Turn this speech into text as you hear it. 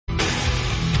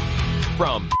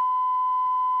From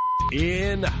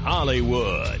in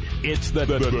Hollywood, it's the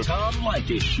Tom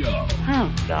Leykis Show.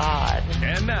 Oh, God.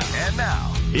 And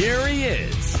now, here he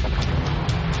is,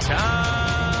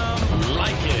 Tom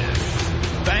Leykis.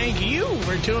 Thank you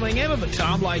for tuning in to the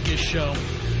Tom Leykis Show.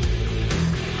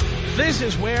 This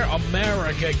is where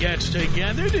America gets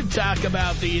together to talk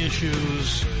about the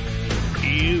issues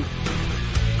you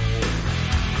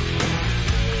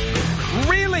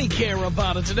really care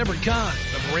about. It's a different kind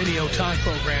of radio talk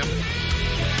program.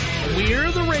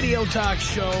 We're the radio talk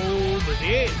show that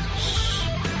is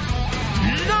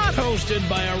not hosted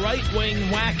by a right-wing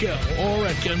wacko or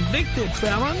a convicted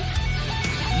felon.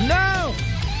 No!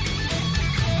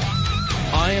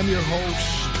 I am your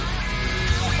host.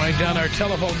 Write down our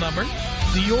telephone number.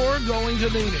 You're going to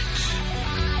need it.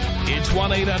 It's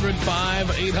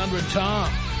 1-800-5800-TOM.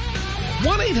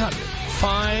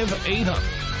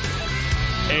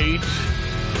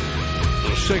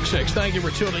 1-800-5800-866. Thank you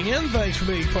for tuning in. Thanks for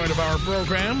being part of our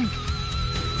program.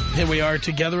 Here we are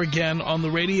together again on the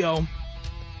radio.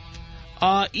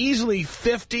 Easily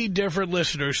 50 different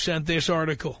listeners sent this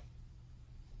article.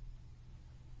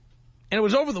 And it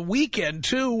was over the weekend,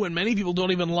 too, when many people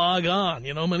don't even log on.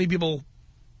 You know, many people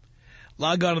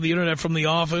log on to the Internet from the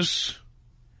office.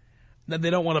 Then they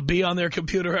don't want to be on their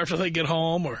computer after they get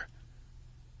home. Or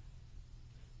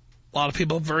a lot of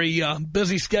people have very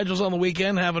busy schedules on the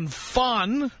weekend, having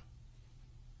fun.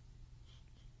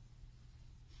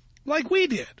 Like we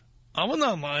did. I wasn't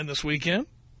online this weekend.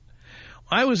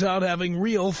 I was out having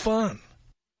real fun.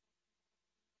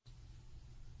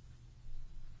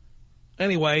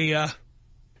 Anyway,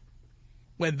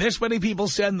 when this many people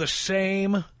send the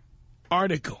same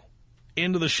article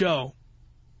into the show,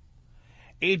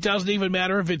 it doesn't even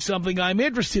matter if it's something I'm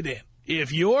interested in.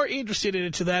 If you're interested in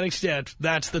it to that extent,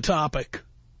 that's the topic.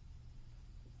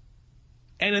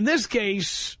 And in this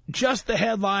case, just the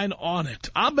headline on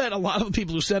it. I'll bet a lot of the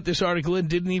people who sent this article in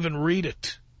didn't even read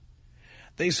it.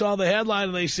 They saw the headline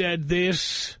and they said,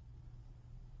 this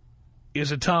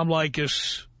is a Tom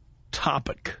Leykis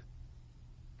topic.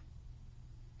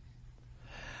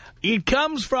 It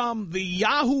comes from the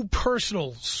Yahoo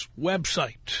Personals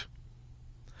website.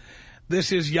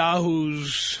 This is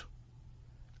Yahoo's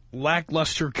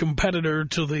lackluster competitor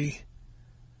to the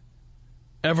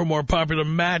ever more popular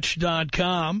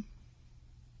Match.com.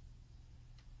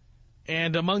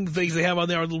 And among the things they have on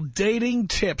there are little dating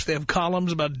tips. They have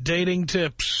columns about dating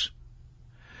tips.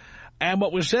 And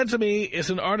what was sent to me is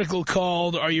an article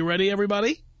called, are you ready,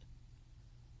 everybody?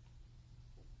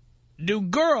 Do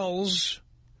girls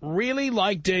really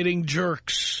like dating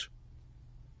jerks?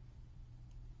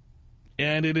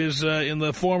 And it is in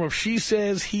the form of she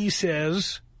says, he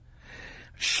says.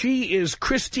 She is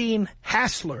Christine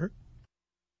Hassler.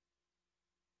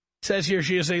 It says here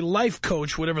she is a life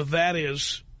coach, whatever that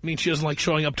is. I mean, she doesn't like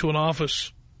showing up to an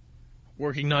office,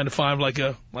 working 9 to 5 like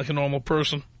a normal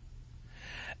person.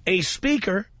 A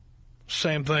speaker,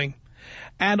 same thing,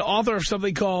 and author of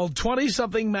something called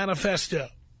 20-something Manifesto.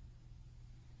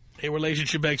 A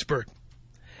relationship expert.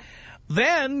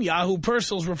 Then Yahoo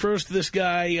Personals refers to this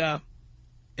guy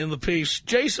in the piece,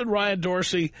 Jason Ryan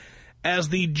Dorsey, as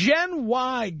the Gen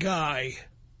Y guy.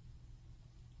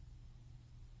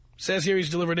 Says here he's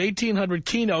delivered 1,800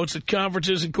 keynotes at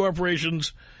conferences and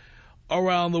corporations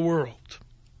around the world.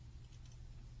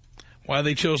 Why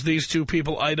they chose these two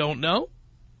people, I don't know.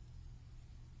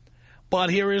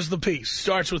 But here is the piece.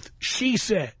 Starts with, she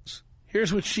says.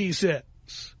 Here's what she says.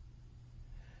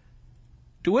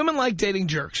 Do women like dating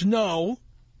jerks? No,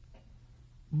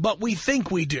 but we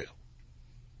think we do.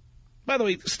 By the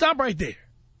way, stop right there.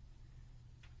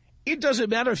 It doesn't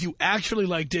matter if you actually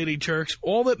like dating jerks.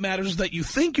 All that matters is that you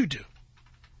think you do.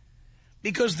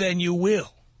 Because then you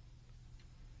will.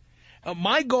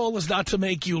 My goal is not to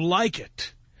make you like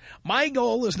it. My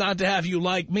goal is not to have you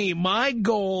like me. My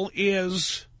goal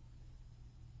is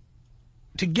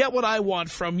to get what I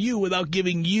want from you without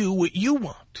giving you what you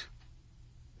want.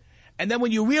 And then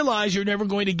when you realize you're never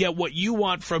going to get what you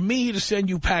want from me, to send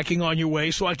you packing on your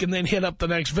way so I can then hit up the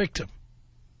next victim.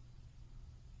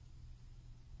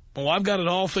 Oh, I've got it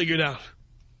all figured out.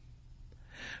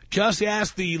 Just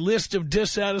ask the list of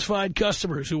dissatisfied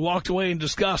customers who walked away in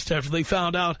disgust after they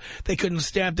found out they couldn't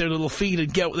stamp their little feet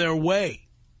and get their way.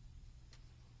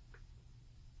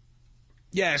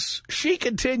 Yes, she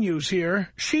continues here.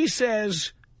 She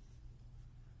says,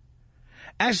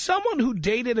 as someone who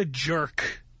dated a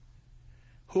jerk,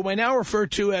 whom I now refer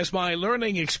to as my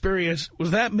learning experience,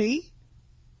 was that me?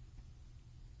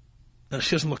 No,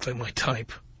 she doesn't look like my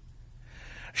type.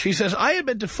 She says, I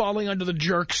admit to falling under the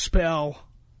jerk spell.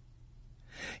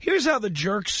 Here's how the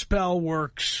jerk spell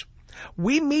works.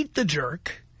 We meet the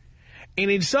jerk, and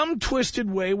in some twisted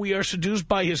way, we are seduced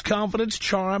by his confidence,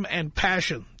 charm, and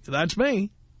passion. That's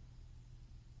me.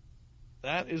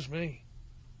 That is me.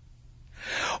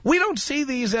 We don't see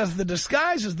these as the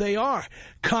disguises they are.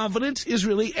 Confidence is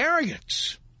really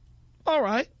arrogance. All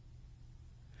right.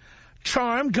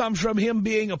 Charm comes from him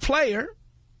being a player.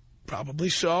 Probably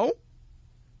so.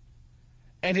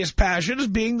 And his passion is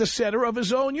being the center of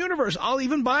his own universe. I'll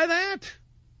even buy that.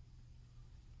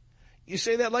 You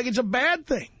say that like it's a bad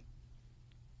thing.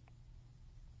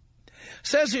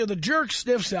 Says here, the jerk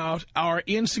sniffs out our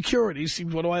insecurities. See,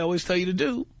 what do I always tell you to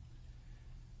do?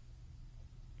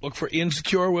 Look for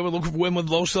insecure women, look for women with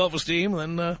low self-esteem,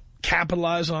 and then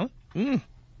capitalize on it.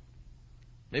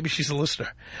 Maybe she's a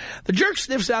listener. The jerk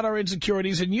sniffs out our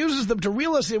insecurities and uses them to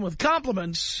reel us in with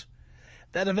compliments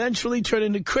that eventually turn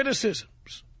into criticisms.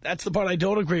 That's the part I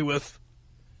don't agree with.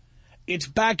 It's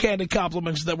backhanded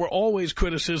compliments that were always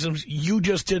criticisms. You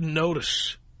just didn't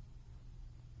notice.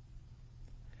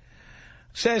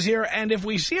 Says here, and if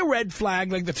we see a red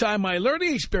flag like the time my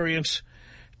learning experience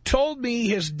told me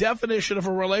his definition of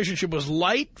a relationship was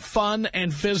light, fun,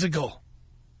 and physical.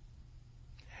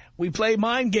 We play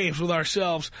mind games with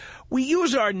ourselves. We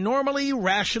use our normally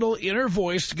rational inner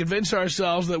voice to convince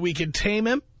ourselves that we can tame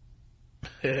him.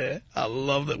 I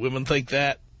love that women think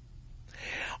that.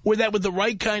 Or that with the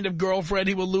right kind of girlfriend,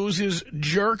 he will lose his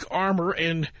jerk armor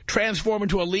and transform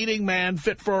into a leading man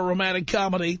fit for a romantic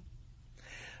comedy.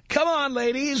 Come on,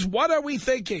 ladies, what are we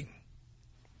thinking?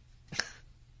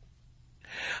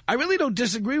 I really don't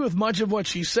disagree with much of what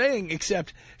she's saying,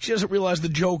 except she doesn't realize the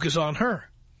joke is on her.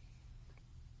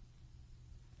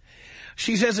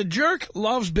 She says a jerk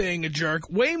loves being a jerk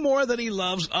way more than he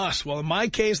loves us. Well, in my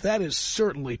case, that is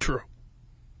certainly true.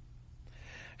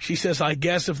 She says, I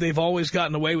guess if they've always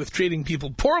gotten away with treating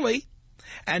people poorly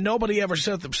and nobody ever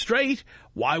set them straight,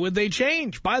 why would they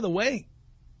change? By the way,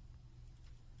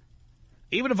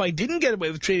 even if I didn't get away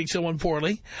with treating someone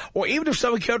poorly, or even if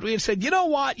someone came to me and said, you know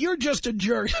what, you're just a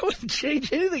jerk, I wouldn't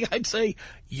change anything. I'd say,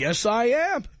 yes, I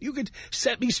am. You could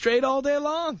set me straight all day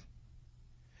long.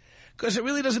 Because it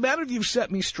really doesn't matter if you've set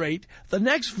me straight. The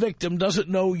next victim doesn't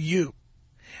know you.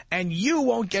 And you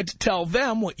won't get to tell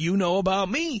them what you know about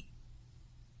me.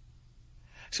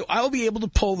 So I'll be able to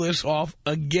pull this off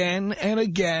again and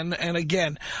again and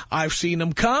again. I've seen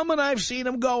them come and I've seen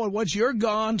them go. And once you're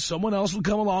gone, someone else will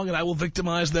come along and I will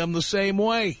victimize them the same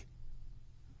way.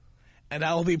 And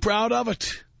I will be proud of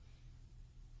it.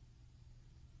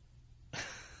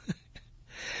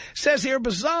 Says here,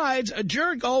 besides, a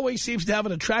jerk always seems to have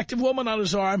an attractive woman on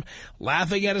his arm,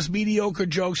 laughing at his mediocre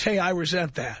jokes. Hey, I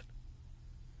resent that.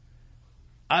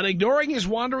 And ignoring his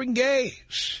wandering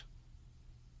gaze.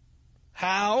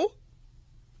 How?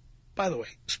 By the way,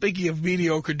 speaking of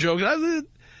mediocre jokes,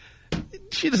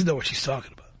 she doesn't know what she's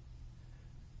talking about.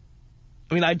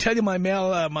 I mean, I'd tell you my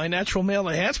natural male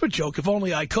enhancement joke if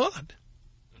only I could.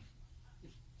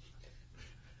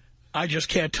 I just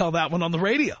can't tell that one on the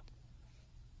radio.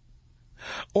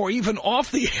 Or even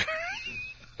off the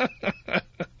air.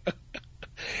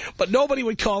 But nobody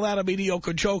would call that a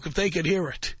mediocre joke if they could hear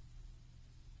it.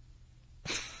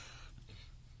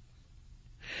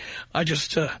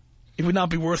 It would not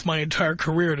be worth my entire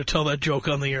career to tell that joke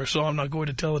on the air, so I'm not going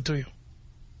to tell it to you.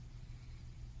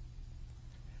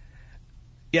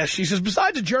 Yes, she says,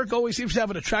 besides, a jerk always seems to have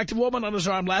an attractive woman on his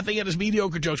arm laughing at his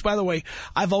mediocre jokes. By the way,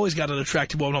 I've always got an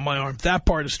attractive woman on my arm. That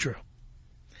part is true.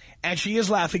 And she is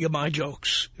laughing at my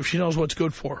jokes, if she knows what's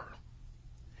good for her.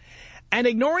 And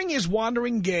ignoring his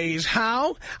wandering gaze.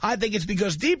 How? I think it's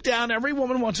because deep down, every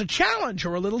woman wants a challenge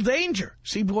or a little danger.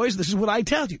 See, boys, this is what I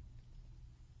tell you.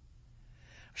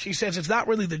 She says it's not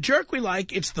really the jerk we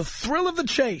like, it's the thrill of the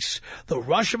chase, the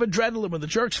rush of adrenaline when the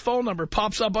jerk's phone number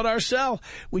pops up on our cell,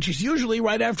 which is usually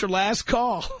right after last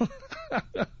call.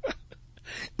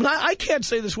 I can't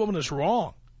say this woman is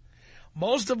wrong.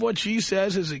 Most of what she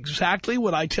says is exactly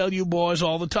what I tell you boys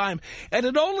all the time. And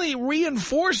it only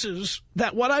reinforces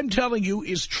that what I'm telling you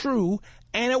is true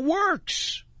and it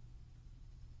works.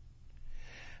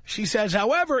 She says,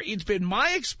 however, it's been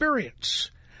my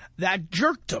experience that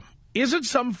jerkdom isn't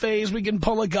some phase we can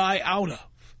pull a guy out of.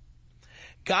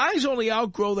 Guys only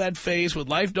outgrow that phase when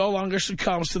life no longer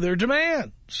succumbs to their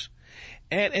demands.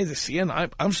 And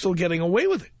I'm still getting away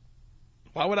with it.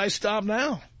 Why would I stop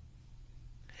now?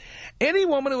 Any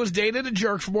woman who has dated a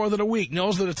jerk for more than a week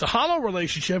knows that it's a hollow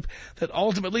relationship that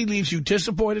ultimately leaves you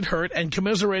disappointed, hurt, and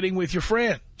commiserating with your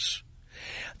friends.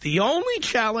 The only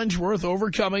challenge worth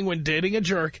overcoming when dating a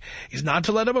jerk is not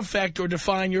to let him affect or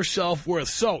define your self-worth.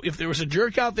 So, if there was a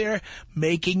jerk out there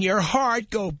making your heart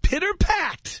go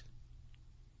pitter-pat,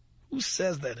 who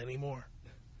says that anymore?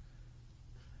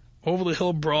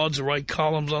 over-the-hill broads who write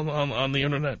columns on the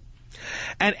Internet.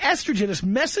 And estrogen is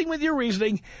messing with your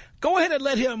reasoning. Go ahead and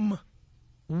let him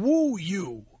woo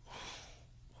you.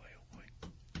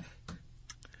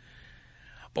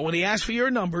 But when he asks for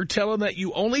your number, tell him that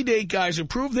you only date guys who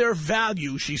prove their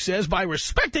value, she says, by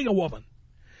respecting a woman.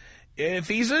 If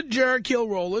he's a jerk, he'll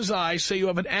roll his eyes, say you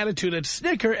have an attitude, and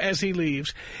snicker as he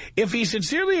leaves. If he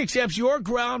sincerely accepts your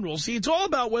ground rules, see, it's all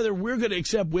about whether we're going to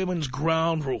accept women's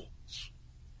ground rules.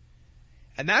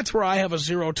 And that's where I have a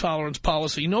zero-tolerance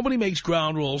policy. Nobody makes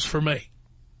ground rules for me.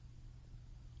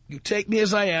 You take me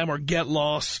as I am or get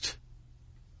lost.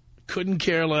 Couldn't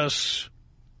care less.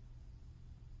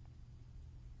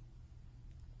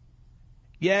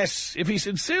 Yes, if he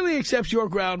sincerely accepts your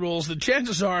ground rules, the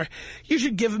chances are you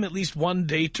should give him at least one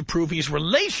date to prove he's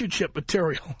relationship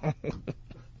material.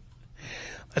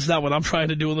 That's not what I'm trying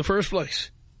to do in the first place.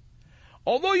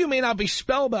 Although you may not be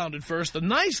spellbound at first, the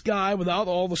nice guy without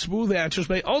all the smooth answers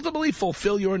may ultimately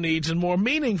fulfill your needs in more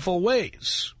meaningful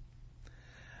ways.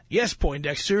 Yes,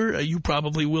 Poindexter, you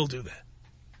probably will do that.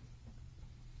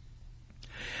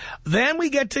 Then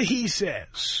we get to he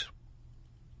says.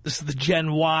 This is the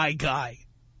Gen Y guy.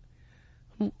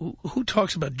 Who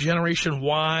talks about Generation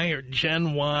Y or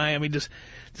Gen Y? I mean, does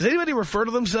anybody refer to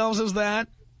themselves as that?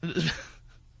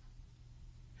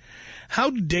 How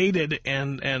dated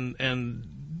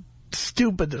and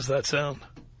stupid does that sound?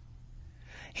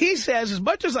 He says, as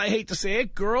much as I hate to say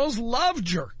it, girls love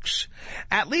jerks.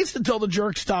 At least until the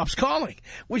jerk stops calling,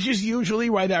 which is usually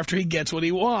right after he gets what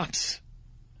he wants.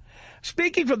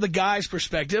 Speaking from the guy's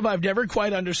perspective, I've never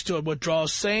quite understood what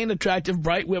draws sane, attractive,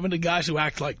 bright women to guys who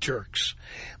act like jerks.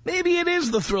 Maybe it is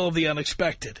the thrill of the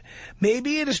unexpected.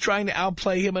 Maybe it is trying to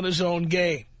outplay him in his own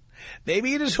game.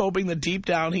 Maybe it is hoping that deep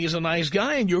down he is a nice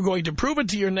guy and you're going to prove it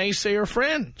to your naysayer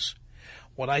friends.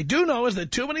 What I do know is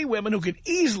that too many women who could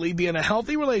easily be in a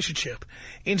healthy relationship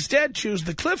instead choose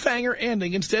the cliffhanger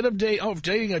ending instead of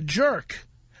dating a jerk.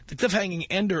 The cliffhanging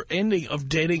ending of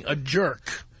dating a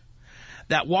jerk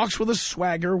that walks with a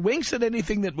swagger, winks at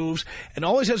anything that moves, and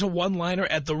always has a one-liner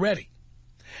at the ready.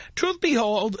 Truth be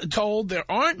told, there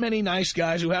aren't many nice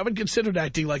guys who haven't considered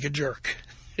acting like a jerk.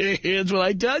 Here's what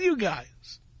I tell you guys.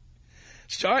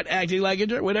 Start acting like a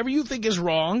jerk. Whatever you think is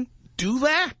wrong, do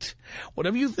that.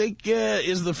 Whatever you think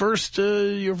is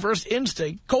your first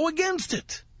instinct, go against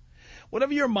it.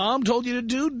 Whatever your mom told you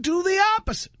to do the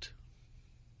opposite.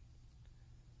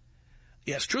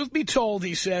 Yes, truth be told,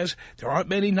 he says, there aren't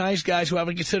many nice guys who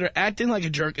haven't considered acting like a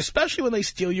jerk, especially when they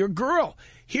steal your girl.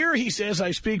 Here, he says,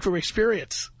 I speak from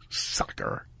experience.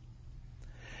 Sucker.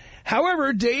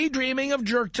 However, daydreaming of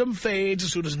jerkdom fades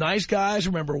as soon as nice guys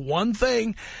remember one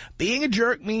thing. Being a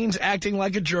jerk means acting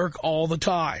like a jerk all the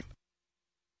time.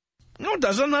 No, it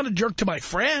doesn't. I'm not a jerk to my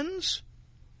friends.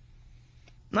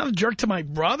 I'm not a jerk to my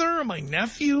brother or my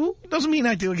nephew. It doesn't mean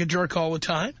acting like a jerk all the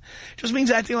time. It just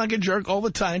means acting like a jerk all the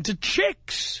time to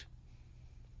chicks.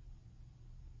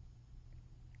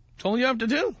 That's all you have to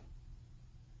do.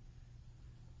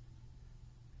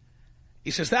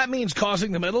 He says that means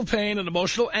causing the mental pain and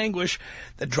emotional anguish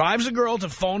that drives a girl to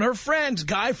phone her friends,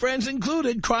 guy friends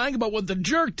included, crying about what the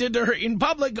jerk did to her in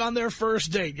public on their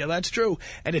first date. Yeah, that's true.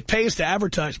 And it pays to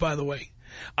advertise, by the way.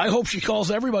 I hope she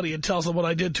calls everybody and tells them what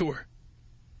I did to her.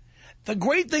 The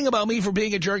great thing about me for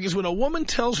being a jerk is when a woman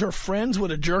tells her friends what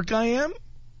a jerk I am,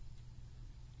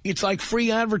 it's like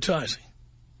free advertising.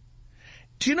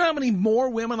 Do you know how many more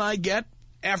women I get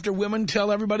after women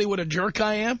tell everybody what a jerk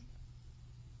I am?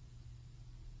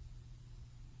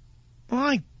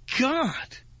 My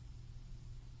God.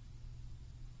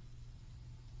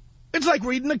 It's like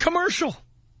reading a commercial.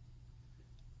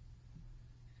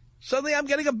 Suddenly I'm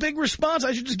getting a big response.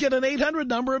 I should just get an 800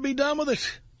 number and be done with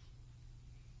it.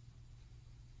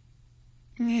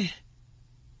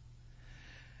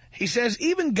 He says,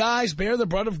 even guys bear the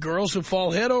brunt of girls who fall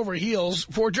head over heels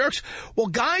for jerks. Well,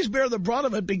 guys bear the brunt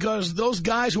of it because those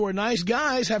guys who are nice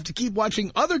guys have to keep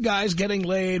watching other guys getting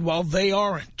laid while they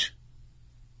aren't.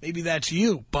 Maybe that's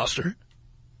you, Buster.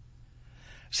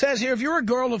 Says here, if you're a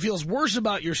girl who feels worse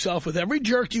about yourself with every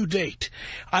jerk you date,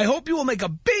 I hope you will make a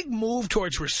big move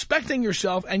towards respecting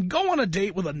yourself and go on a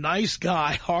date with a nice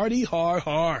guy. Hardy har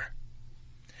har.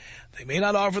 They may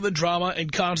not offer the drama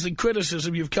and constant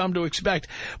criticism you've come to expect,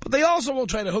 but they also will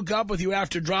try to hook up with you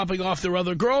after dropping off their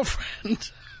other girlfriend.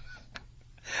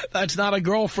 That's not a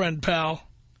girlfriend, pal.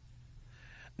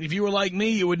 If you were like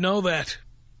me, you would know that.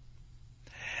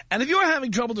 And if you're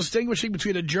having trouble distinguishing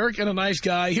between a jerk and a nice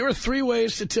guy, here are 3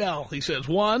 ways to tell. He says,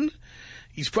 1,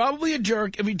 he's probably a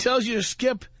jerk if he tells you to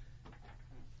skip.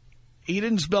 He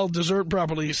didn't spell dessert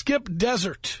properly. Skip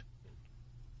desert.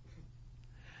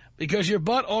 Because your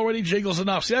butt already jiggles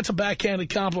enough. See, that's a backhanded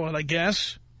compliment, I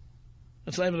guess.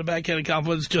 That's not even a backhanded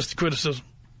compliment. It's just a criticism.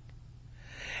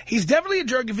 He's definitely a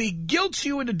jerk if he guilts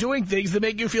you into doing things that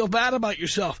make you feel bad about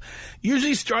yourself.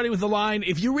 Usually starting with the line,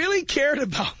 if you really cared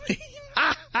about me.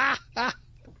 I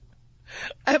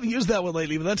haven't used that one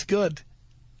lately, but that's good.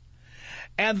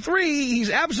 And 3, he's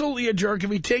absolutely a jerk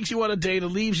if he takes you on a date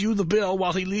and leaves you the bill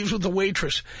while he leaves with the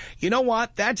waitress. You know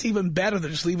what? That's even better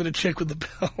than just leaving a chick with the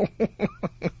bill.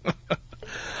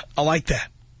 I like that.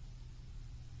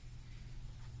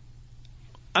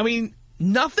 I mean,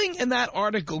 nothing in that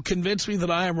article convinced me that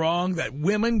I am wrong, that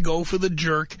women go for the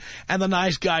jerk and the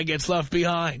nice guy gets left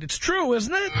behind. It's true,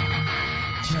 isn't it?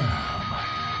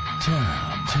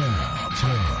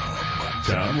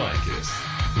 Tom Leykis.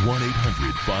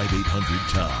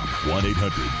 1-800-5800-TOM.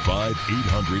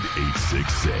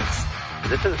 1-800-5800-866.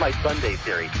 This is my Sunday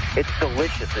theory. It's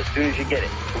delicious as soon as you get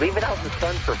it. Leave it out in the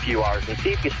sun for a few hours and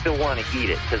see if you still want to eat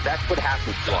it, because that's what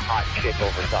happens to a hot chick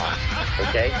over time,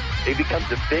 okay? It becomes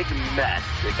a big mess,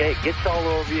 okay? It gets all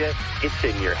over you. It's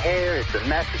in your hair. It's a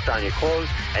mess. It's on your clothes,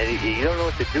 and you don't know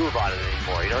what to do about it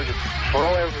anymore. You know, just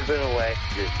throw everything away.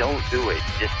 Just don't do it.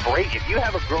 Just break. If you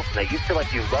have a girlfriend that you feel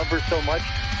like you love her so much,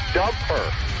 dump her.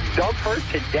 Dump her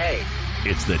today.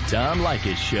 It's the Tom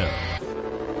Leykis Show.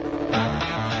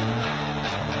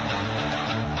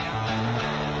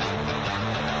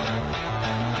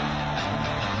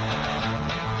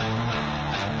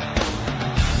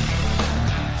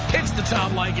 It's the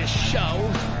Tom Leykis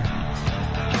Show.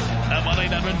 At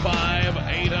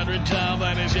 1-800-5800-TOM.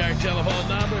 That is our telephone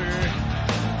number.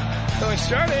 So it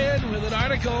started with an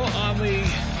article on the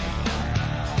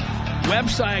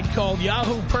website called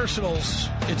Yahoo Personals.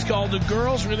 It's called "The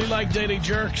Girls Really Like Dating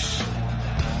Jerks."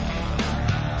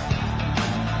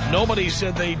 Nobody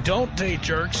said they don't date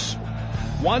jerks.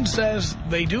 One says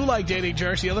they do like dating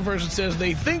jerks. The other person says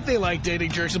they think they like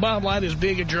dating jerks. The bottom line is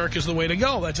being a jerk is the way to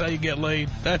go. That's how you get laid.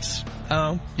 That's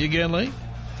how you get laid.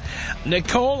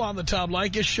 Nicole on the Tom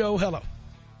Leykis Show. Hello.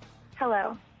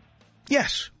 Hello.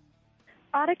 Yes.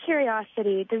 Out of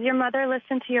curiosity, does your mother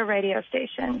listen to your radio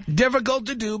station? Difficult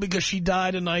to do because she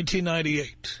died in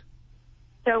 1998.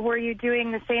 So were you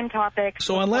doing the same topic?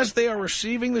 So unless they are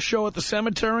receiving the show at the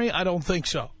cemetery, I don't think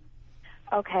so.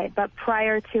 Okay, but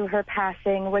prior to her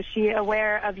passing, was she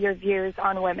aware of your views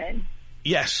on women?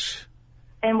 Yes.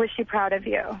 And was she proud of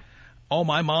you? Oh,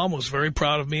 my mom was very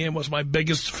proud of me and was my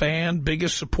biggest fan,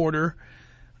 biggest supporter.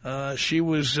 She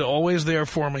was always there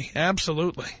for me.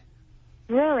 Absolutely.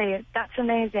 Really? That's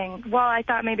amazing. Well, I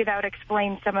thought maybe that would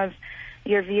explain some of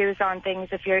your views on things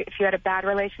if you had a bad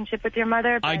relationship with your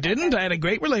mother. I didn't. I had a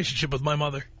great relationship with my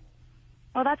mother.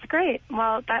 Well, that's great.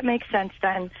 Well, that makes sense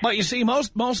then. But you see,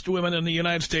 most women in the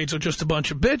United States are just a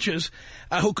bunch of bitches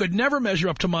who could never measure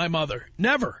up to my mother.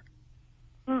 Never.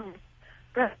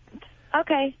 Good.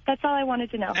 Okay, that's all I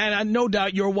wanted to know. And no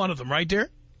doubt you're one of them, right, dear?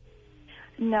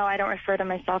 No, I don't refer to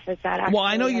myself as that. Actually. Well,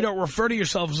 I know you don't refer to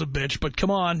yourself as a bitch, but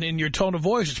come on, in your tone of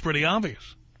voice, it's pretty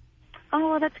obvious. Oh,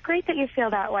 well, that's great that you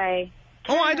feel that way.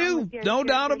 Oh, I do. No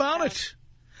doubt about it.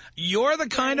 You're the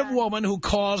kind of woman who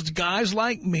caused guys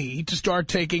like me to start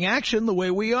taking action the way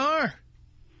we are.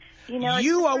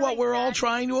 You are what we're all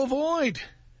trying to avoid.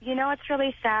 You know what's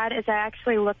really sad is I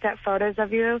actually looked at photos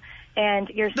of you, and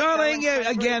you're Darling,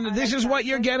 again, this is what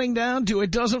you're getting down to.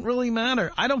 It doesn't really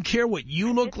matter. I don't care what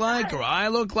you look like or I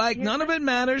look like. None of it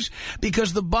matters,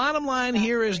 because the bottom line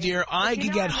here is, dear, I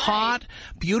can get hot,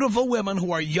 beautiful women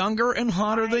who are younger and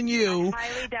hotter than you.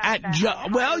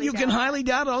 Well, you can highly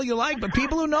doubt it all you like, but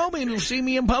people who know me and who see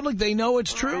me in public, they know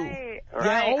it's true. Right.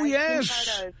 Yeah, oh,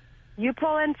 yes. You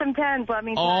pull in some tens, let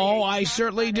me tell you. Oh, I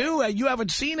certainly do. You haven't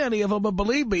seen any of them, but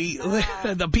believe me,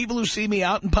 the people who see me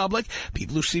out in public,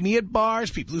 people who see me at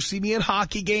bars, people who see me at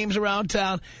hockey games around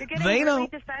town, they know. You're getting really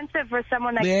defensive for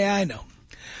someone that... Yeah, I know.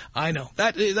 I know.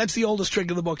 That's the oldest trick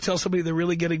in the book. Tell somebody they're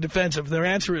really getting defensive. Their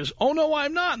answer is, oh, no,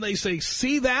 I'm not. And they say,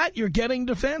 see that? You're getting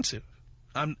defensive.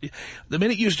 The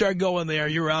minute you start going there,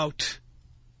 you're out.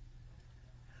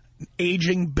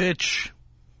 Aging bitch.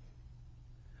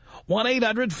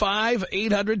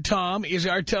 1-800-5800-TOM is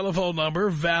our telephone number.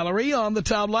 Valerie on the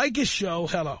Tom Leykis Show.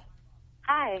 Hello.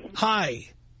 Hi. Hi.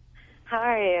 How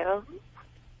are you?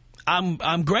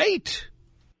 I'm great.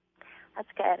 That's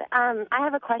good. I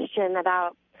have a question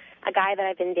about a guy that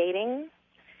I've been dating,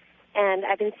 and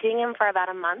I've been seeing him for about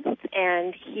a month,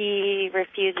 and he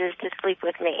refuses to sleep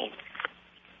with me.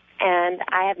 And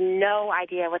I have no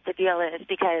idea what the deal is,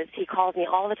 because he calls me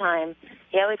all the time.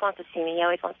 He always wants to see me. He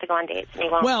always wants to go on dates, and he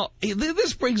won't. Well,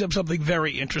 this brings up something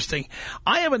very interesting.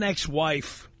 I have an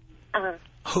ex-wife,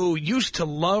 who used to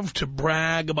love to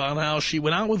brag about how she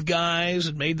went out with guys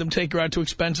and made them take her out to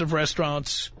expensive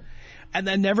restaurants and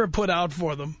then never put out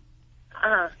for them.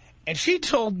 And she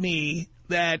told me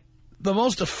that the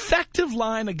most effective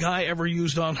line a guy ever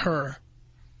used on her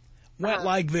went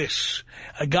like this.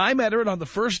 A guy met her, and on the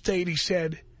first date he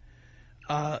said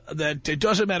that it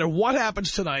doesn't matter what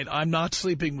happens tonight, I'm not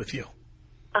sleeping with you.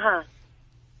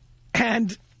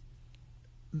 And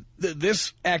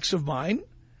this ex of mine,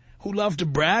 who loved to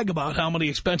brag about how many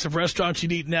expensive restaurants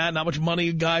she'd eaten at and how much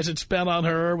money guys had spent on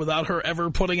her without her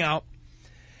ever putting out,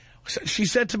 she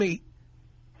said to me,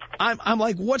 I'm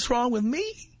like, what's wrong with me?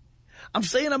 I'm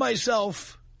saying to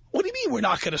myself, what do you mean we're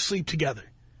not going to sleep together?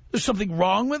 There's something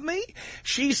wrong with me?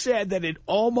 She said that it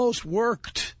almost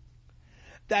worked,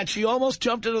 that she almost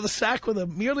jumped into the sack with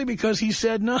him merely because he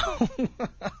said no.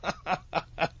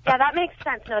 Yeah, that makes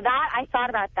sense. No, that I thought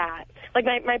about that. Like,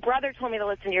 my brother told me to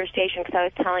listen to your station because I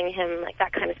was telling him, like,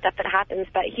 that kind of stuff that happens,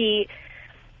 but he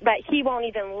won't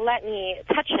even let me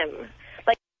touch him.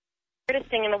 Like, the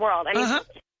weirdest thing in the world. I mean,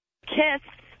 kiss,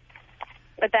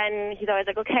 but then he's always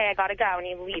like, okay, I gotta go, and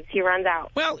he leaves. He runs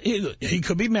out. Well, he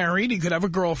could be married. He could have a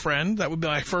girlfriend. That would be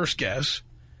my first guess.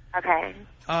 Okay.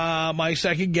 My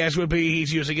second guess would be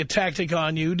he's using a tactic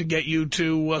on you to get you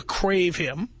to crave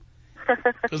him,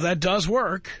 because that does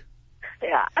work.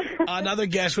 Yeah. Another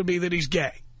guess would be that he's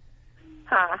gay.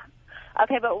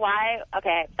 Okay, but why?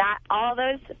 Okay, all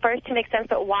those first two make sense,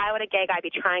 but why would a gay guy be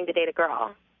trying to date a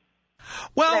girl?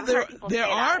 Well, there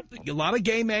are a lot of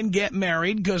gay men get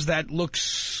married because that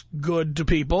looks good to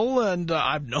people, and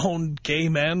I've known gay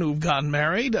men who've gotten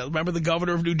married. Remember the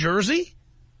governor of New Jersey?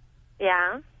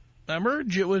 Yeah. Remember?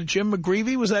 Jim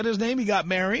McGreevey, was that his name? He got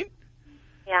married.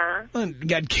 Yeah. And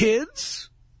got kids.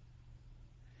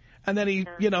 And then he,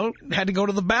 had to go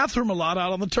to the bathroom a lot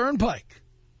out on the turnpike.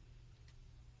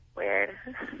 Weird.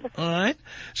 All right?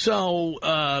 So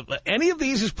any of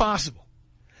these is possible.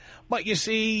 But you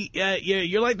see,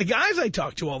 you're like the guys I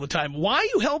talk to all the time. Why are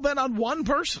you hell-bent on one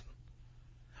person?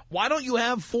 Why don't you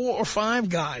have 4 or 5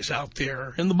 guys out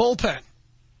there in the bullpen?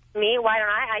 Me? Why don't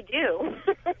I? I do.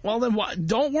 Well, then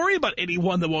don't worry about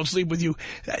anyone that won't sleep with you.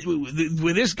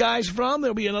 Where this guy's from,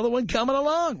 there'll be another one coming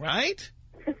along, right?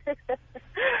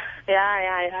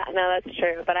 Yeah. No, that's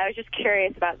true. But I was just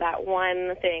curious about that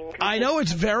one thing. I know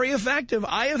it's very effective.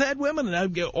 I have had women,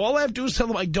 and all I have to do is tell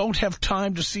them I don't have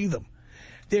time to see them.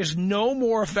 There's no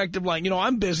more effective line.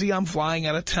 I'm busy. I'm flying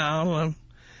out of town. And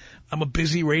I'm a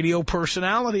busy radio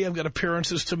personality. I've got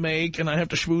appearances to make, and I have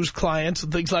to schmooze clients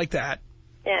and things like that.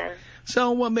 Yeah.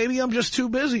 So maybe I'm just too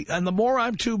busy. And the more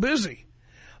I'm too busy,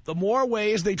 the more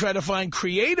ways they try to find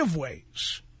creative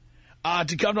ways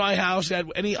to come to my house at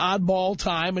any oddball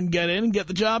time and get in and get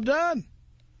the job done.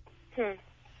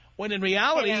 When in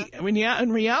reality,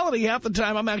 half the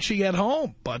time I'm actually at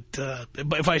home. But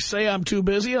if I say I'm too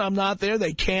busy and I'm not there,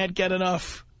 they can't get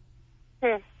enough.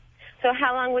 So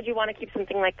how long would you want to keep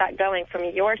something like that going from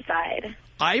your side?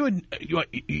 I would,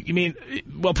 you mean,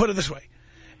 well, put it this way.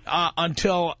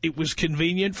 Until it was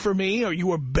convenient for me or you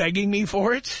were begging me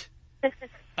for it.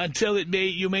 Until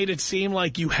you made it seem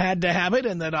like you had to have it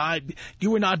and that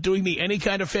you were not doing me any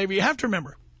kind of favor. You have to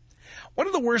remember, one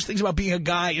of the worst things about being a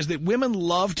guy is that women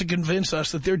love to convince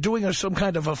us that they're doing us some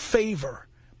kind of a favor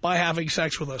by having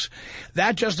sex with us.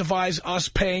 That justifies us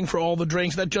paying for all the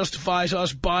drinks. That justifies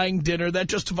us buying dinner. That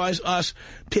justifies us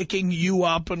picking you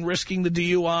up and risking the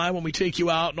DUI when we take you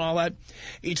out and all that.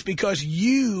 It's because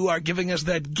you are giving us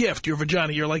that gift, your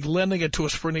vagina. You're like lending it to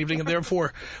us for an evening, and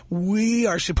therefore we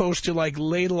are supposed to like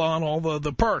ladle on all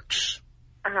the perks.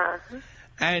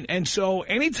 And so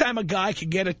anytime a guy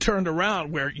can get it turned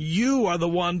around where you are the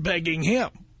one begging him,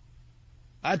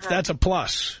 that's a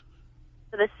plus.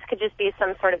 So this could just be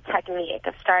some sort of technique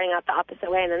of starting out the opposite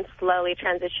way and then slowly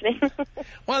transitioning.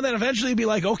 Well, then eventually you'd be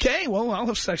like, okay, well, I'll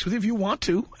have sex with you if you want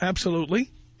to. Absolutely.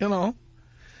 And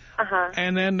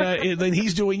then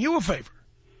he's doing you a favor.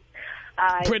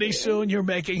 Pretty soon you're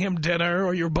making him dinner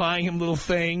or you're buying him little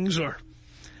things, or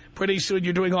pretty soon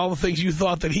you're doing all the things you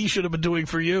thought that he should have been doing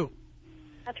for you.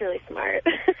 That's really smart.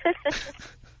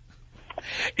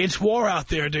 It's war out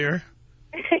there, dear.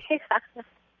 Yeah.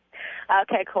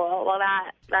 Okay, cool. Well,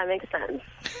 that makes sense.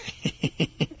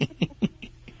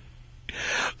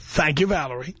 Thank you,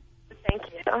 Valerie. Thank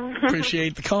you.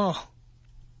 Appreciate the call.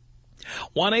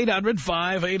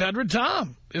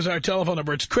 1-800-5800-TOM is our telephone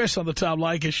number. It's Chris on the Tom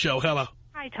Leykis Show. Hello.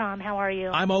 Hi, Tom. How are you?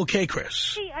 I'm okay,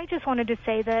 Chris. Hey, I just wanted to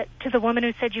say that to the woman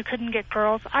who said you couldn't get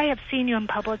girls, I have seen you in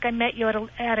public. I met you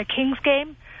at a Kings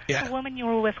game. Yeah. The woman you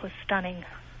were with was stunning.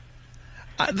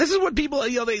 This is what people,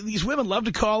 these women love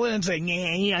to call in and say,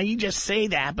 yeah, you just say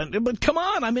that. But come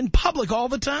on, I'm in public all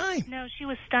the time. No, she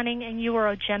was stunning, and you were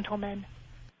a gentleman.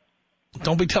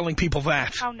 Don't be telling people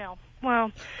that. Oh, no.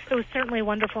 Well, it was certainly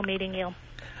wonderful meeting you.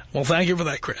 Well, thank you for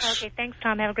that, Chris. Okay, thanks,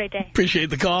 Tom. Have a great day. Appreciate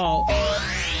the call. Tom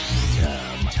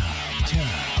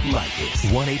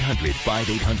Leykis.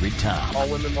 1-800-5800-TOM. All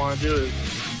women want to do is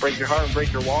break your heart and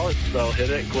break your wallet, so hit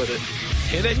it and quit it.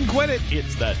 Hit it and quit it.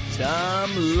 It's the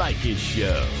Tom Leykis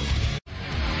Show.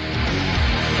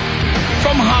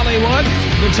 From Hollywood,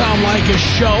 the Tom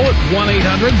Leykis Show at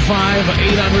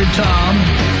 1-800-5800-TOM.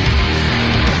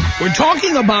 We're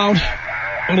talking about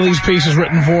one of these pieces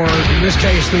written for, in this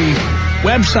case, the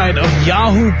website of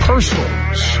Yahoo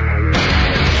Personals.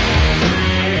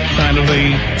 Kind of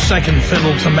the second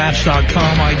fiddle to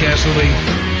Match.com, I guess, of the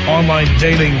online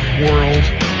dating world.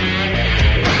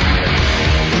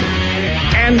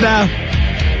 And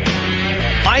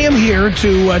I am here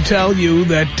to tell you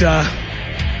that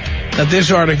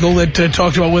this article that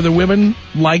talks about whether women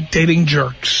like dating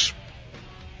jerks.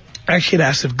 Actually, it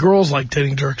asks if girls like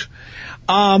dating jerks.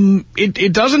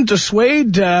 It doesn't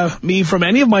dissuade me from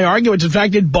any of my arguments. In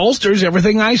fact, it bolsters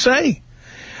everything I say.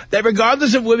 That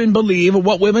regardless of women believe or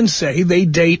what women say, they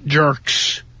date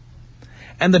jerks.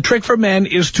 And the trick for men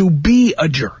is to be a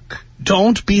jerk.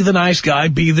 Don't be the nice guy,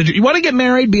 be the jerk. You want to get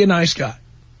married, be a nice guy.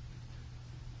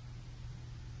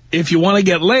 If you want to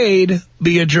get laid,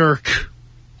 be a jerk.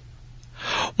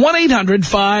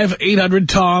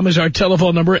 1-800-5800-TOM is our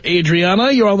telephone number.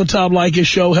 Adriana, you're on the Tom Leykis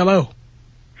Show. Hello.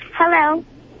 Hello.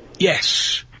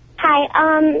 Yes. Hi.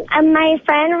 My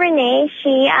friend Renee,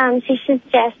 she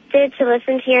suggested to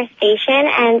listen to your station,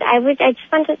 and I just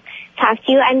want to talk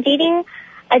to you. I'm dating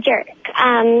a jerk.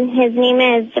 His name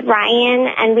is Ryan,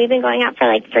 and we've been going out for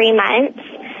like 3 months.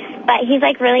 But he's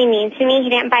like really mean to me. He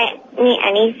didn't buy me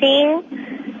anything,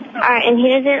 and he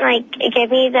doesn't like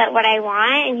give me what I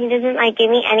want, and he doesn't like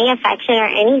give me any affection or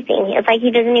anything. It's like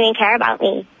he doesn't even care about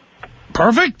me.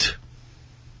 Perfect.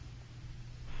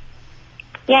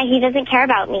 Yeah, he doesn't care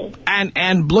about me.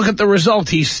 And look at the result.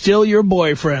 He's still your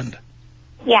boyfriend.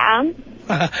 Yeah.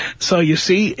 So you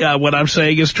see, what I'm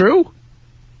saying is true.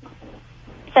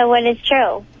 So what is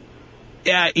true?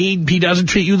 Yeah, he doesn't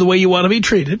treat you the way you want to be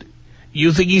treated.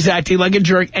 You think he's acting like a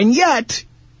jerk, and yet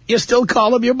you still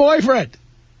call him your boyfriend.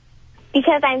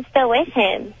 Because I'm still with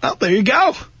him. Well, there you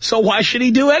go. So why should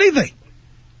he do anything?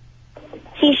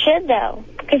 He should, though,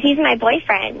 because he's my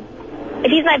boyfriend. If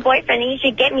he's my boyfriend, then you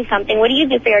should get me something. What do you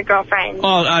do for your girlfriend?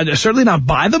 Oh, certainly not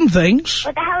buy them things.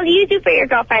 What the hell do you do for your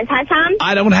girlfriends, huh, Tom?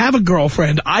 I don't have a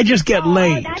girlfriend. I just get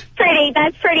laid.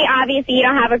 That's pretty obvious that you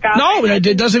don't have a girlfriend.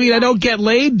 No, it doesn't mean I don't get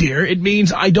laid, dear. It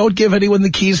means I don't give anyone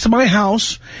the keys to my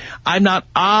house. I'm not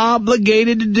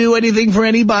obligated to do anything for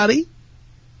anybody.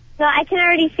 No, I can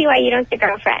already see why you don't get a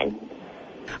girlfriend.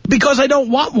 Because I don't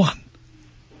want one.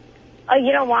 Oh,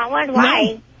 you don't want one?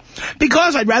 Why? No.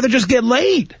 Because I'd rather just get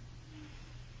laid.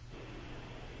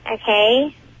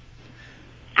 Okay.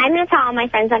 I'm going to tell all my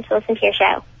friends not to listen to your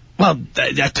show. Well,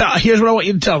 here's what I want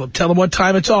you to tell them. Tell them what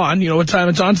time it's on. You know what time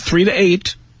it's on? 3 to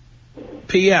 8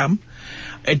 p.m.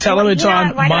 And tell them it's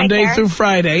on Monday through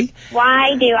Friday.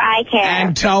 Why do I care?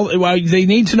 And they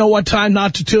need to know what time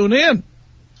not to tune in.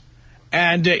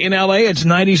 And in L.A., it's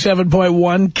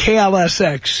 97.1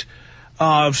 KLSX,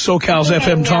 SoCal's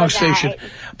FM talk station.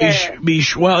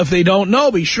 Well, if they don't know,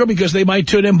 be sure, because they might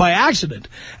tune in by accident.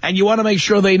 And you want to make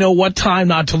sure they know what time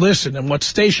not to listen and what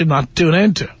station not to tune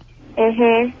into.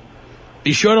 Mm-hmm.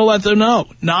 Be sure to let them know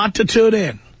not to tune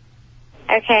in.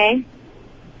 Okay.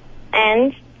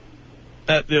 And?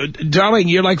 Darling,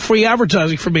 you're like free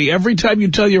advertising for me. Every time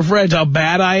you tell your friends how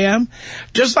bad I am,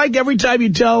 just like every time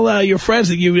you tell your friends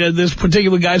that this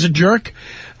particular guy's a jerk,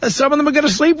 some of them are going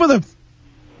to sleep with him.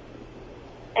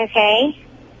 Okay.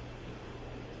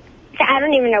 I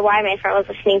don't even know why my friend was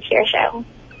listening to your show.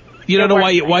 You don't know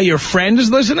why your friend is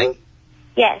listening?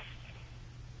 Yes.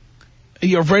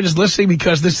 Your friend is listening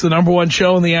because this is the #1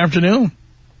 show in the afternoon.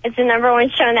 It's the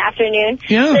 #1 show in the afternoon?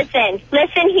 Yeah.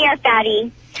 Listen here,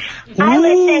 fatty. I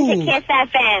listen to Kiss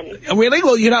FM. Really?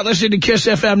 Well, you're not listening to Kiss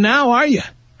FM now, are you?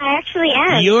 I actually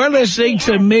am. You're listening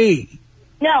to me.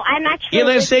 No, I'm actually You're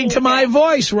listening to my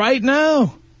voice right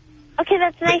now. Okay,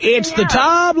 that's nice. It's the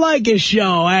Tom Leykis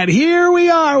Show, and here we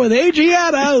are with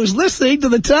Adriana, who's listening to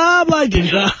the Tom Leykis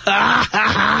Show.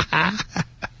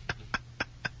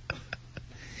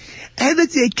 And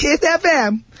it's at Kiss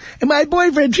FM, and my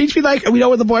boyfriend treats me like... We know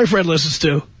what the boyfriend listens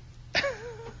to.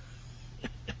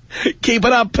 Keep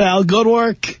it up, pal. Good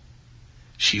work.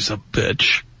 She's a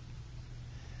bitch.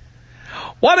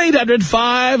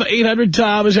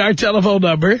 1-800-5800-TOM is our telephone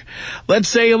number. Let's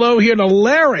say hello here to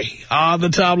Larry on the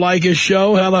Tom Leykis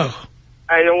Show. Hello.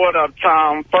 Hey, what up,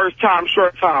 Tom? First time,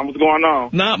 short time. What's going on?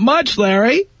 Not much,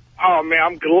 Larry. Oh, man,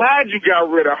 I'm glad you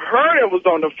got rid of her that was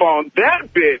on the phone.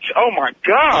 That bitch. Oh, my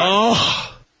God.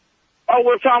 Oh,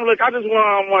 well, Tom, look, I just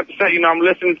want to say, I'm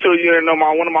listening to you, and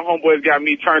one of my homeboys got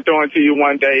me turned on to you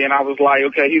one day, and I was like,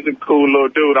 okay, he's a cool little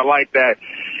dude. I like that.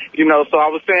 So I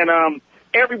was saying,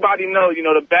 everybody knows,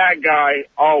 the bad guy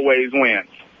always wins.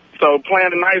 So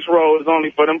playing the nice role is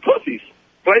only for them pussies,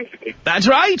 basically. That's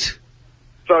right.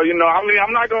 So,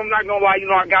 I'm not gonna lie,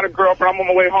 I got a girlfriend. I'm on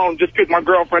my way home, just picked my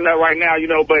girlfriend up right now,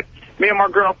 but me and my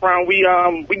girlfriend, we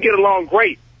get along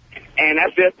great. And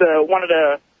that's just one of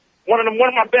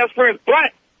my best friends.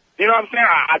 But, you know what I'm saying?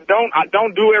 I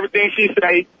don't do everything she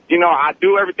say. I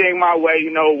do everything my way.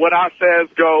 What I says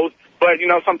goes. But,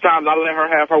 sometimes I let her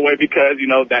have her way because,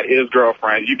 that is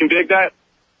girlfriend. You can dig that?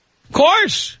 Of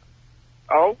course.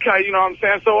 Okay, you know what I'm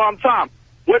saying? So, Tom,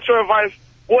 what's your advice?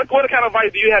 What kind of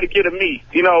advice do you have to give to me?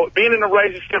 Being in a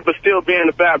relationship but still being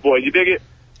a bad boy. You dig it?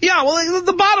 Yeah, well,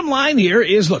 the bottom line here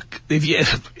is, look,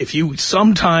 if you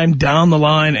sometime down the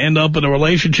line end up in a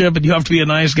relationship and you have to be a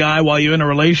nice guy while you're in a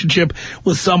relationship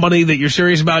with somebody that you're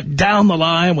serious about down the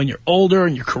line when you're older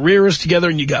and your career is together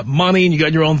and you got money and you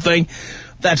got your own thing,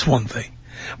 that's one thing.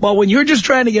 But when you're just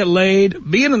trying to get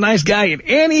laid, being a nice guy in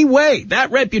any way,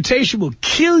 that reputation will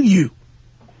kill you.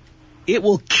 It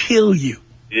will kill you.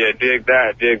 Yeah, dig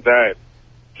that.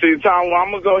 See, Tom, well,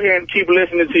 I'm going to go here and keep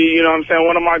listening to you, what I'm saying?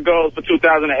 One of my goals for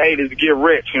 2008 is to get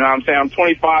rich, what I'm saying? I'm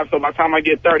 25, so by the time I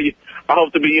get 30, I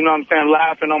hope to be, what I'm saying,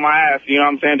 laughing on my ass, what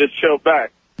I'm saying, just chill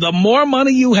back. The more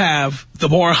money you have, the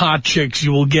more hot chicks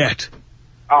you will get.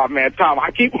 Oh, man, Tom,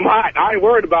 I keep them hot. I ain't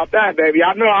worried about that, baby.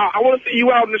 I know I want to see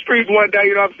you out in the streets one day,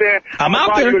 what I'm saying? I'm out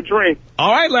buy there. You a drink.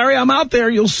 All right, Larry, I'm out there.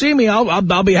 You'll see me.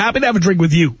 I'll be happy to have a drink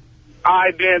with you. All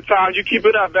right, then, Tom, you keep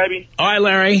it up, baby. All right,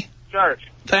 Larry. Church.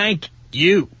 Thank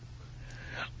you.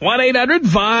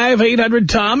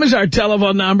 1-800-5800-TOM is our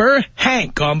telephone number.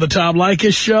 Hank on the Tom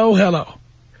Leykis Show. Hello.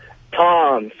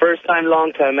 Tom, first time,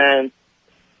 long time, man.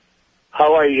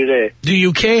 How are you today? Do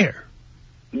you care?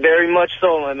 Very much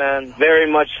so, my man.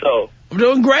 Very much so. I'm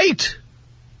doing great.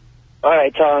 All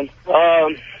right, Tom.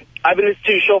 I've been listening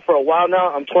to your show for a while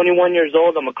now. I'm 21 years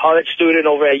old. I'm a college student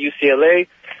over at UCLA.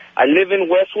 I live in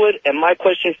Westwood, and my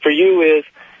question for you is,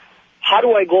 how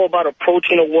do I go about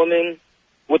approaching a woman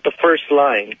with the first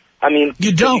line? I mean...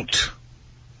 You don't.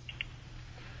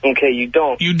 Okay, you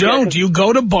don't. You don't. You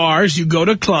go to bars, you go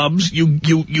to clubs, you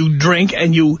drink,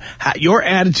 and your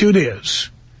attitude is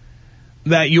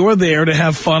that you're there to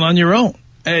have fun on your own.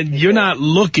 And you're not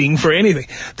looking for anything.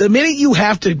 The minute you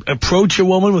have to approach a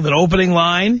woman with an opening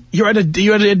line, you're at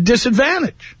a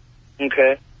disadvantage.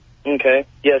 Okay.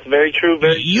 Yes, very true.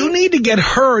 You need to get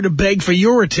her to beg for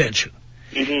your attention.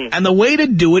 Mm-hmm. And the way to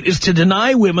do it is to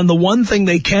deny women the one thing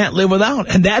they can't live without,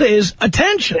 and that is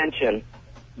attention. Attention.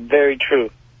 Very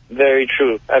true. Very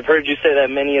true. I've heard you say that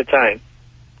many a time.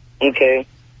 Okay.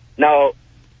 Now,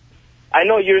 I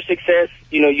know your success.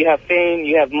 You have fame,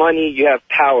 you have money, you have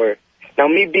power. Now,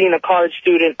 me being a college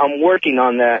student, I'm working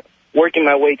on that, working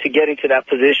my way to getting to that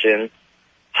position.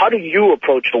 How do you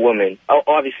approach a woman?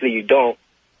 Obviously, you don't.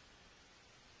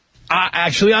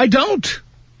 Actually, I don't.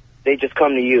 They just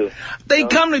come to you. They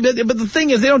come to me, but the thing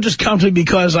is, they don't just come to me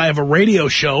because I have a radio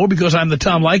show or because I'm the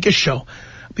Tom Leykis Show.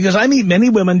 Because I meet many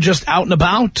women just out and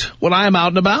about when I am out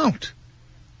and about.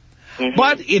 Mm-hmm.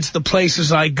 But it's the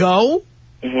places I go.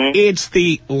 Mm-hmm. It's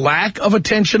the lack of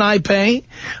attention I pay,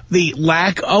 the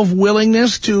lack of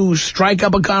willingness to strike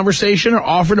up a conversation or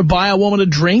offer to buy a woman a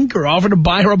drink or offer to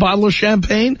buy her a bottle of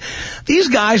champagne. These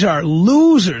guys are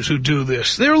losers who do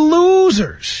this. They're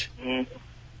losers. Mm-hmm.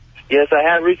 Yes, I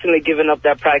have recently given up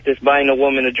that practice, buying a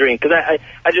woman a drink, because I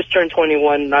just turned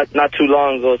 21 not too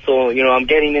long ago, so, I'm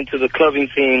getting into the clubbing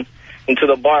scene, into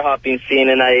the bar hopping scene,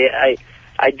 and I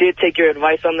did take your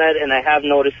advice on that, and I have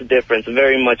noticed a difference,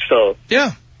 very much so.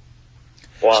 Yeah.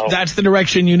 Wow. That's the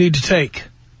direction you need to take.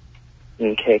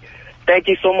 Okay. Thank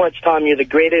you so much, Tom. You're the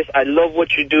greatest. I love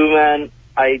what you do, man.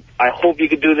 I hope you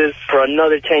could do this for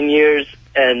another 10 years,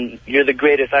 and you're the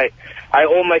greatest. I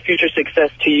owe my future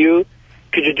success to you.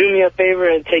 Could you do me a favor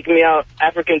and take me out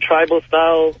African tribal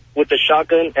style with a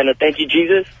shotgun and a thank you,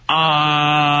 Jesus?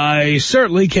 I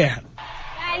certainly can.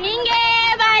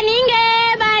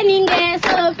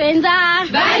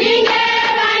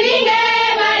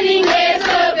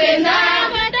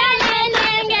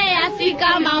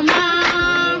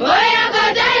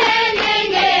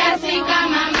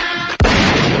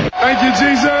 Thank you,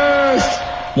 Jesus.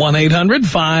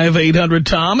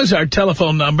 1-800-5800-TOM is our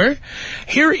telephone number.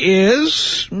 Here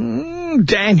is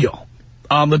Daniel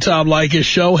on the Tom Leykis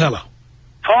show. Hello.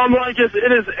 Tom Leykis,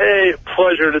 it is a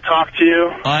pleasure to talk to you.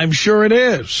 I'm sure it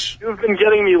is. You've been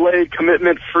getting me laid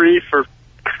commitment-free for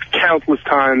countless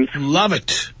times. Love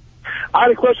it. I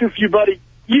had a question for you, buddy.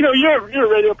 You know, you're a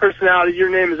radio personality. Your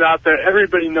name is out there.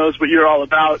 Everybody knows what you're all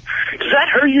about. Does that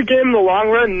hurt your game in the long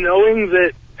run, knowing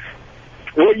that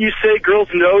what you say, girls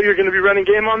know you're going to be running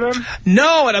game on them?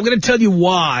 No, and I'm going to tell you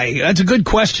why. That's a good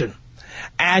question.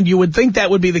 And you would think that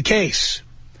would be the case.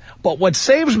 But what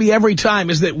saves me every time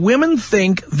is that women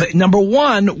think that, number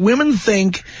one, women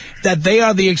think that they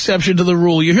are the exception to the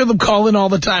rule. You hear them call in all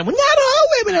the time. Well, not all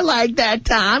women are like that,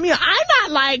 Tom. You know, I'm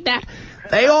not like that.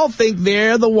 They all think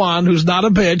they're the one who's not a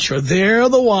bitch, or they're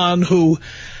the one who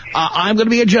I'm going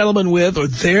to be a gentleman with, or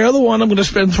they're the one I'm going to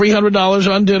spend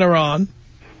 $300 on dinner on.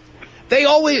 They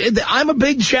always, I'm a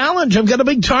big challenge. I've got a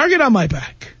big target on my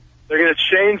back. They're going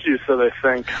to change you, so they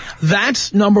think.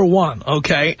 That's number one,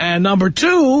 okay? And number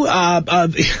two,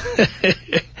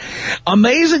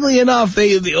 amazingly enough,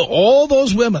 all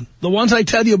those women, the ones I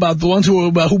tell you about, the ones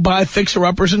who buy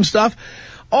fixer-uppers and stuff,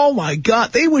 oh, my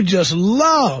God, they would just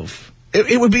love.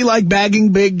 It would be like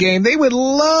bagging big game. They would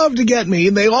love to get me,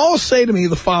 and they all say to me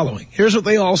the following. Here's what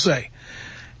they all say.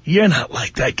 You're not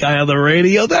like that guy on the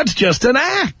radio. That's just an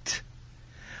act.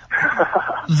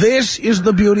 This is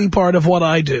the beauty part of what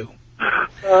I do.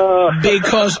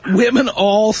 Because women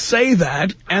all say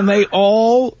that, and they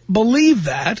all believe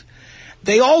that.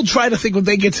 They all try to think what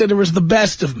they consider is the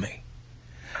best of me.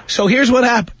 So here's what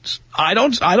happens. I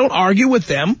don't argue with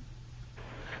them.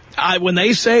 When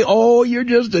they say, oh, you're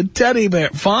just a teddy bear,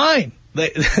 fine.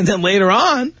 And then later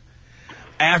on,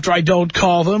 after I don't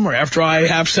call them or after I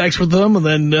have sex with them and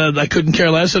then I couldn't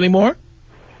care less anymore,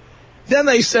 then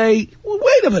they say, well,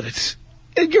 wait a minute,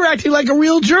 you're acting like a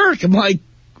real jerk. I'm like,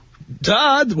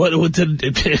 duh,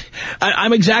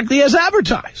 I'm exactly as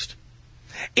advertised.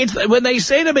 It's when they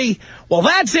say to me, well,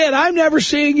 that's it, I'm never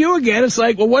seeing you again. It's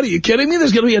like, well, what, are you kidding me?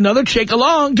 There's going to be another chick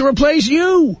along to replace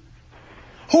you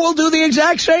who will do the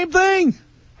exact same thing.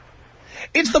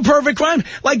 It's the perfect crime.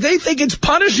 Like, they think it's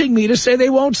punishing me to say they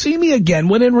won't see me again,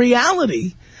 when in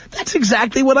reality, that's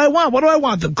exactly what I want. What do I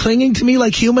want? Them clinging to me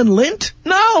like human lint?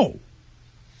 No.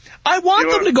 I want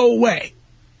them to go away.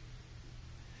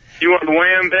 You want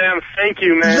wham, bam, thank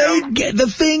you, man. The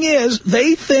thing is,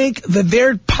 they think that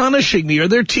they're punishing me or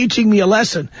they're teaching me a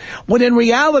lesson, when in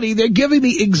reality, they're giving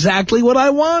me exactly what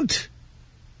I want.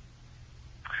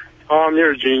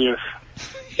 You're a genius.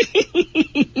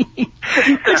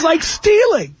 It's like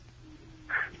stealing.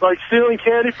 It's like stealing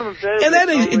candy from a baby.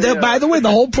 And then, by the way,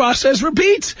 the whole process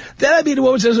repeats. Then I'd be the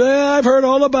one who says, I've heard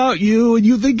all about you, and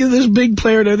you think you're this big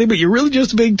player and everything, but you're really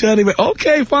just a big teddy bear.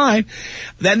 Okay, fine.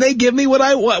 Then they give me what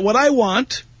I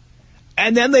want,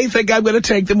 and then they think I'm going to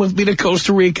take them with me to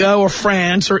Costa Rica or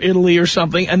France or Italy or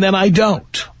something, and then I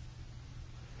don't.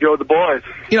 You're the boys.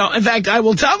 You know, in fact, I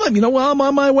will tell them, you know, well, I'm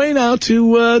on my way now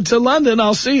to London.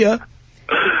 I'll see you.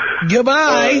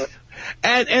 Goodbye.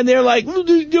 And they're like, well,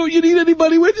 do you need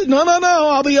anybody with you? No,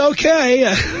 I'll be okay.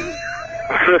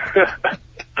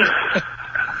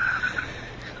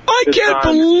 I can't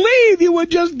believe you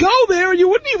would just go there and you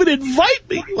wouldn't even invite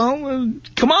me. Well,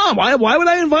 come on. Why would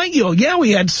I invite you? Yeah,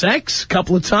 we had sex a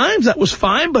couple of times. That was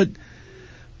fine, but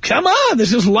come on.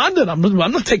 This is London. I'm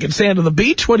not taking sand to the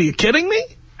beach. What, are you kidding me?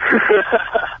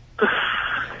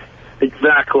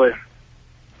 Exactly.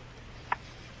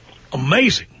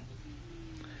 Amazing.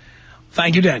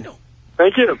 Thank you, Daniel.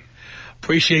 Thank you.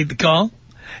 Appreciate the call.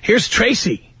 Here's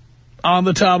Tracy on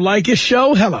the Tom Leykis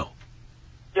show. Hello.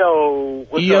 Yo,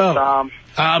 what's up, Tom?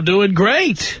 I'm doing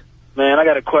great. Man, I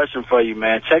got a question for you,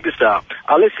 man. Check this out.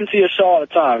 I listen to your show all the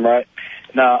time, right?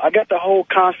 Now, I got the whole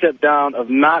concept down of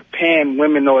not paying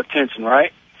women no attention,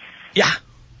 right? Yeah.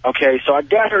 Okay, so I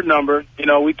got her number. You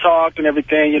know, we talked and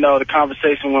everything. You know, the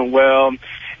conversation went well.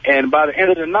 And by the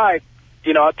end of the night,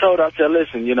 you know, I told her, I said,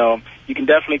 listen, you know, you can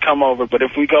definitely come over, but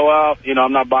if we go out, you know,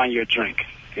 I'm not buying you a drink.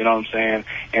 You know what I'm saying?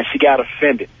 And she got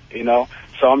offended, you know?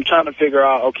 So I'm trying to figure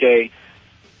out, okay,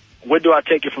 where do I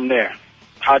take it from there?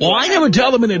 Well, I never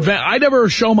tell them in advance. I never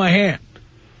show my hand.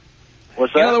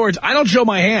 What's that? In other words, I don't show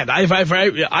my hand.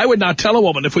 I would not tell a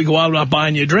woman if we go out, I'm not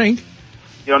buying you a drink.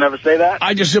 You don't ever say that?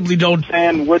 I just simply don't.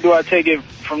 And where do I take it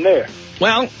from there?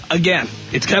 Well, again,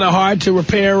 it's kind of hard to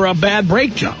repair a bad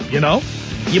brake job, you know?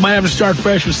 You might have to start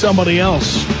fresh with somebody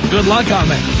else. Good luck on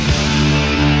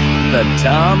that. The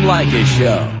Tom Leykis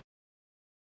Show.